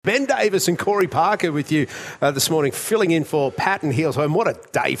Ben Davis and Corey Parker with you this morning, filling in for Pat and Heels Home. What a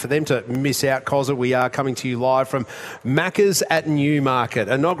day for them to miss out, Cozza. We are coming to you live from Macca's at Newmarket,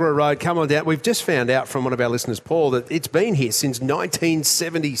 Enoggera Road. Come on down. We've just found out from one of our listeners, Paul, that it's been here since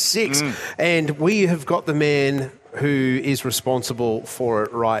 1976. And we have got the man who is responsible for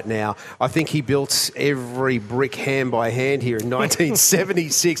it right now. I think he built every brick hand by hand here in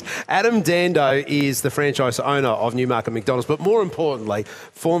 1976. Adam Dando is the franchise owner of Newmarket McDonald's, but more importantly,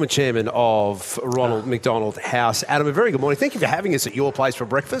 former chairman of Ronald McDonald House. Adam, a very good morning. Thank you for having us at your place for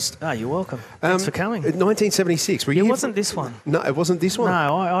breakfast. Oh, you're welcome. Thanks for coming. 1976. Were you it wasn't this one. No, it wasn't this one?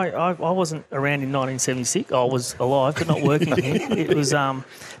 No, I wasn't around in 1976. I was alive, but not working here. It was...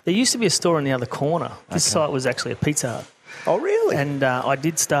 there used to be a store in the other corner. This site was actually a Pizza Hut. Oh, really? And I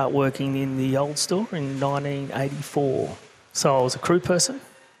did start working in the old store in 1984. So I was a crew person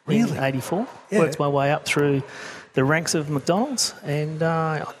in 84. Yeah. Worked my way up through the ranks of McDonald's, and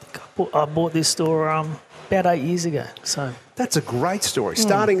I think I bought this store about 8 years ago. So that's a great story.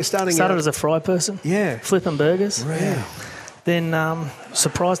 Started as a fry person. Yeah. Flipping burgers. Yeah. Then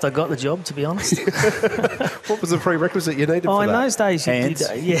surprised I got the job, to be honest. What was the prerequisite you needed for that? In those days you did,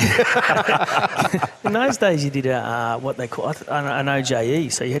 in those days you did what they call an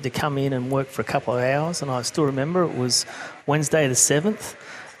OJE, so you had to come in and work for a couple of hours, and I still remember it was Wednesday the 7th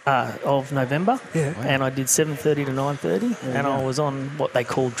of November, and I did 7:30 to 9:30, and I was on what they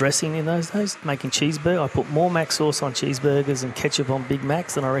call dressing in those days, making cheeseburger. I put more Mac sauce on cheeseburgers and ketchup on Big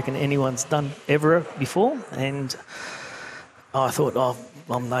Macs than I reckon anyone's done ever before, and I thought,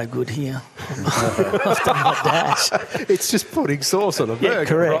 I'm no good here. I've done my dash. It's just putting sauce on a burger,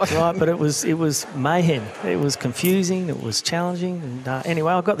 correct, right? But it was mayhem. It was confusing. It was challenging. And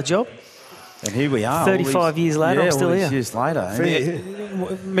anyway, I got the job. And here we are. 35 years later, I'm still here. Years later.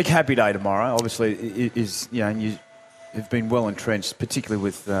 McHappy Day tomorrow, obviously, is, you have been well entrenched, particularly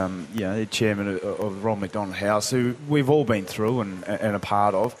with, the chairman of Ronald McDonald House, who we've all been through and a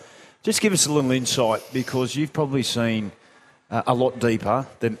part of. Just give us a little insight, because you've probably seen a lot deeper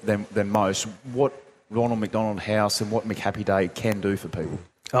than most, what Ronald McDonald House and what McHappy Day can do for people.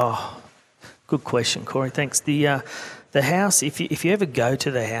 Oh, good question, Corey. Thanks. The house, if you ever go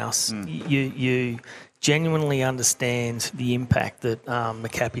to the house, you genuinely understand the impact that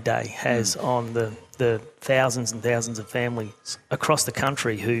McHappy Day has on the thousands and thousands of families across the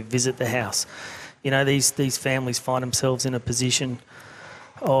country who visit the house. You know, these families find themselves in a position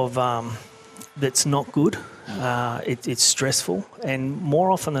of that's not good. It's stressful, and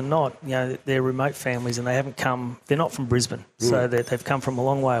more often than not, they're remote families, and they're not from Brisbane, so they've come from a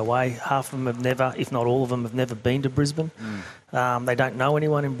long way away. Half of them have never, if not all of them, have never been to Brisbane. They don't know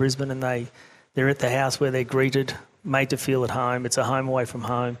anyone in Brisbane, and they're at the house where they're greeted, made to feel at home. It's a home away from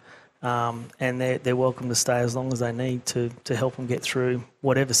home, and they're welcome to stay as long as they need to help them get through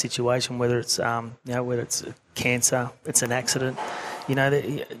whatever situation, whether it's whether it's cancer, it's an accident.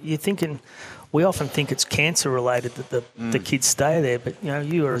 You're thinking. We often think it's cancer related that the kids stay there, but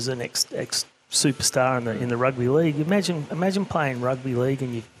you are as an ex superstar in the rugby league. Imagine playing rugby league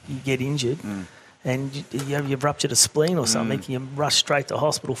and you get injured, and you've ruptured a spleen or something. And you rush straight to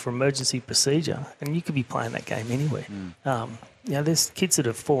hospital for emergency procedure, and you could be playing that game anywhere. There's kids that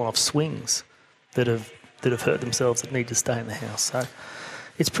have fallen off swings that have hurt themselves that need to stay in the house. So.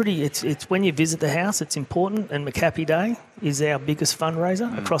 It's when you visit the house, it's important, and McHappy Day is our biggest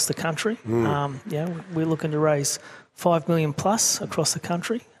fundraiser across the country. We're looking to raise $5 million plus across the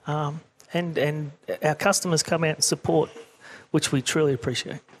country, and our customers come out and support, which we truly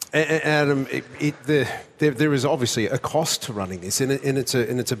appreciate. Adam, there is obviously a cost to running this, and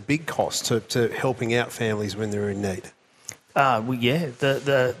it's a big cost to helping out families when they're in need.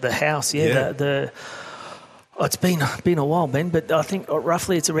 The house, it's been a while, Ben, but I think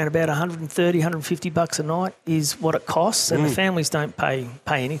roughly it's around about $130, $150 a night is what it costs, and the families don't pay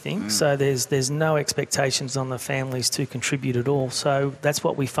anything, so there's no expectations on the families to contribute at all. So that's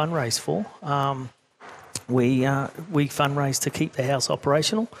what we fundraise for. We fundraise to keep the house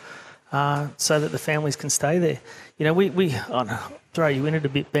operational, so that the families can stay there. Throw you in it a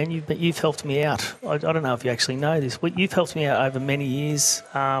bit, Ben. You've helped me out. I don't know if you actually know this. You've helped me out over many years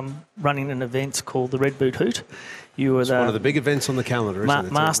running an event called the Red Boot Hoot. You were one of the big events on the calendar, isn't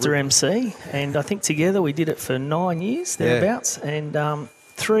it? Master MC, and I think together we did it for 9 years, thereabouts, and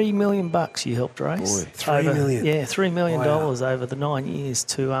 $3 million you helped raise. Boy, $3 million. Yeah, $3 million over the 9 years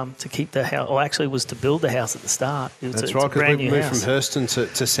to keep the house. Or actually, it was to build the house at the start. That's right, because we've moved from Hurston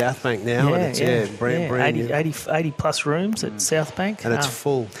to South Bank now, and it's brand new. 80 plus rooms at South Bank, and it's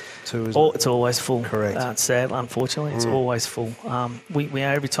full too. Isn't it? It's always full. Correct. It's sad, unfortunately, it's always full. We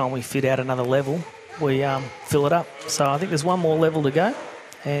every time we fit out another level, we fill it up. So I think there's one more level to go.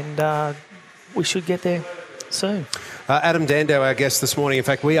 and we should get there soon. Adam Dando, our guest this morning. In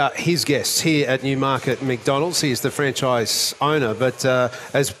fact, we are his guests here at Newmarket McDonald's. He is the franchise owner, but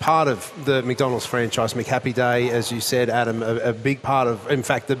as part of the McDonald's franchise, McHappy Day, as you said, Adam, a big part of, in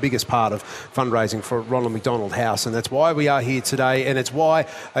fact, the biggest part of fundraising for Ronald McDonald House, and that's why we are here today, and it's why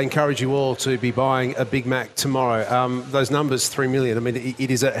I encourage you all to be buying a Big Mac tomorrow. Those numbers, 3 million, I mean,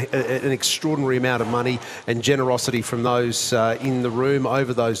 it is an extraordinary amount of money and generosity from those in the room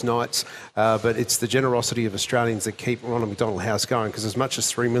over those nights, but it's the generosity of Australians that keep Ronald McDonald House going, because as much as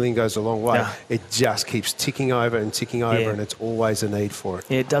 3 million goes a long way, it just keeps ticking over, and it's always a need for it.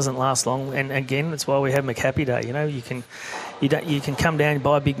 Yeah, it doesn't last long, and again, that's why we have McHappy Day. You know, you can come down and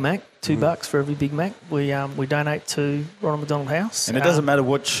buy a Big Mac, $2 for every Big Mac. We donate to Ronald McDonald House, and it doesn't matter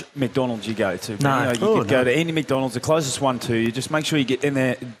which McDonald's you go to. No, you could go to any McDonald's, the closest one to you. Just make sure you get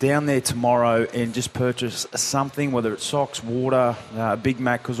down there tomorrow and just purchase something, whether it's socks, water, Big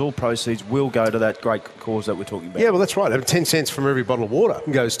Mac, because all proceeds will go to that great cause that we're talking about. Yeah, well, that's right. 10 cents from every bottle of water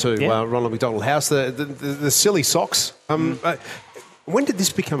goes to Ronald McDonald House. The silly socks. When did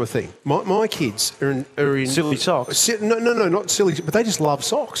this become a thing? My kids are in silly socks. No, not silly, but they just love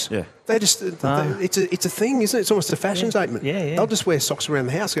socks. Yeah, they just it's a thing, isn't it? It's almost a fashion statement. Yeah. They'll just wear socks around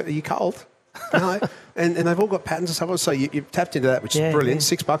the house. Are you cold? No. And they've all got patterns and stuff. So you've tapped into that, which is brilliant.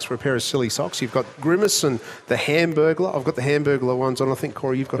 $6 for a pair of silly socks. You've got Grimace and the Hamburglar. I've got the Hamburglar ones on. I think,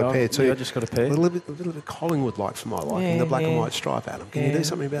 Corey, you've got a pair too. Yeah, I just got a pair. A little bit Collingwood-like for my liking, the black and white stripe, Adam. Can you do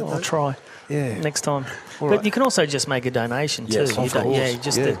something about that? I'll try. Yeah. Next time. All but right. you can also just make a donation too. Yes, of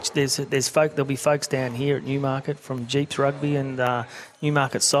course. There's folk. There'll be folks down here at Newmarket from Jeeps Rugby and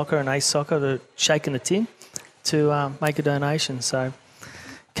Newmarket Soccer and Ace Soccer that are shaking the tin to make a donation. So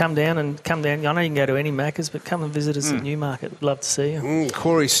come down. I know you can go to any Macca's, but come and visit us at Newmarket. We'd love to see you.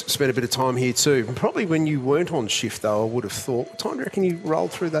 Corey's spent a bit of time here too. Probably when you weren't on shift, though, I would have thought. What time do you reckon you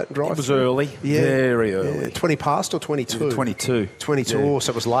rolled through that drive? It was early. Yeah. Very early. 20 past or 22? 22. 22, Yeah.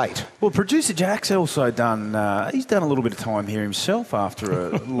 so it was late. Well, producer Jack's also done, he's done a little bit of time here himself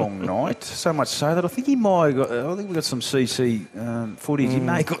after a long night. So much so that I think we got some CC footage. He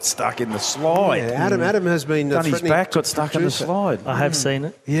may have got stuck in the slide. Yeah, Adam has been done his back, got stuck in the slide. I have seen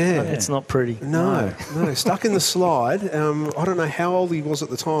it. Yeah. It's not pretty. No, stuck in the slide. I don't know how old he was at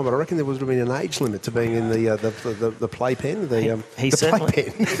the time, but I reckon there would have been an age limit to being in the playpen. The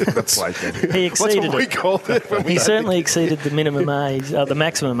playpen. He exceeded That's what we called it. He certainly exceeded the minimum age, the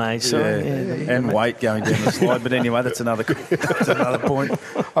maximum age. Sorry. And weight going down the slide. But anyway, that's another point.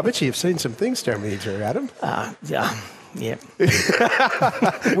 I bet you've seen some things down here too, Adam. Yeah.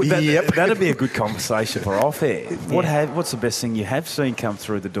 That'd be a good conversation for off air. What's the best thing you have seen come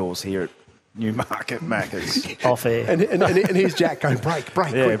through the doors here at Newmarket Macca's? Off air. And here's Jack going, break.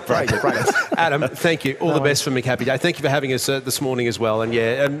 Adam, thank you. All the best for McHappy Day. Thank you for having us this morning as well.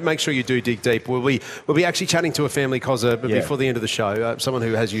 And make sure you do dig deep. We'll be actually chatting to a family causer before the end of the show, someone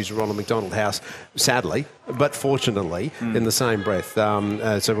who has used Ronald McDonald House, sadly, but fortunately, in the same breath.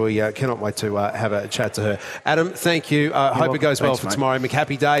 So we cannot wait to have a chat to her. Adam, thank you. Hope it goes well for tomorrow.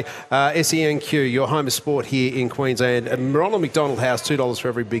 McHappy Day. SENQ, your home of sport here in Queensland. Ronald McDonald House, $2 for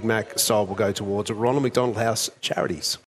every Big Mac sold will go towards Ronald McDonald House charities.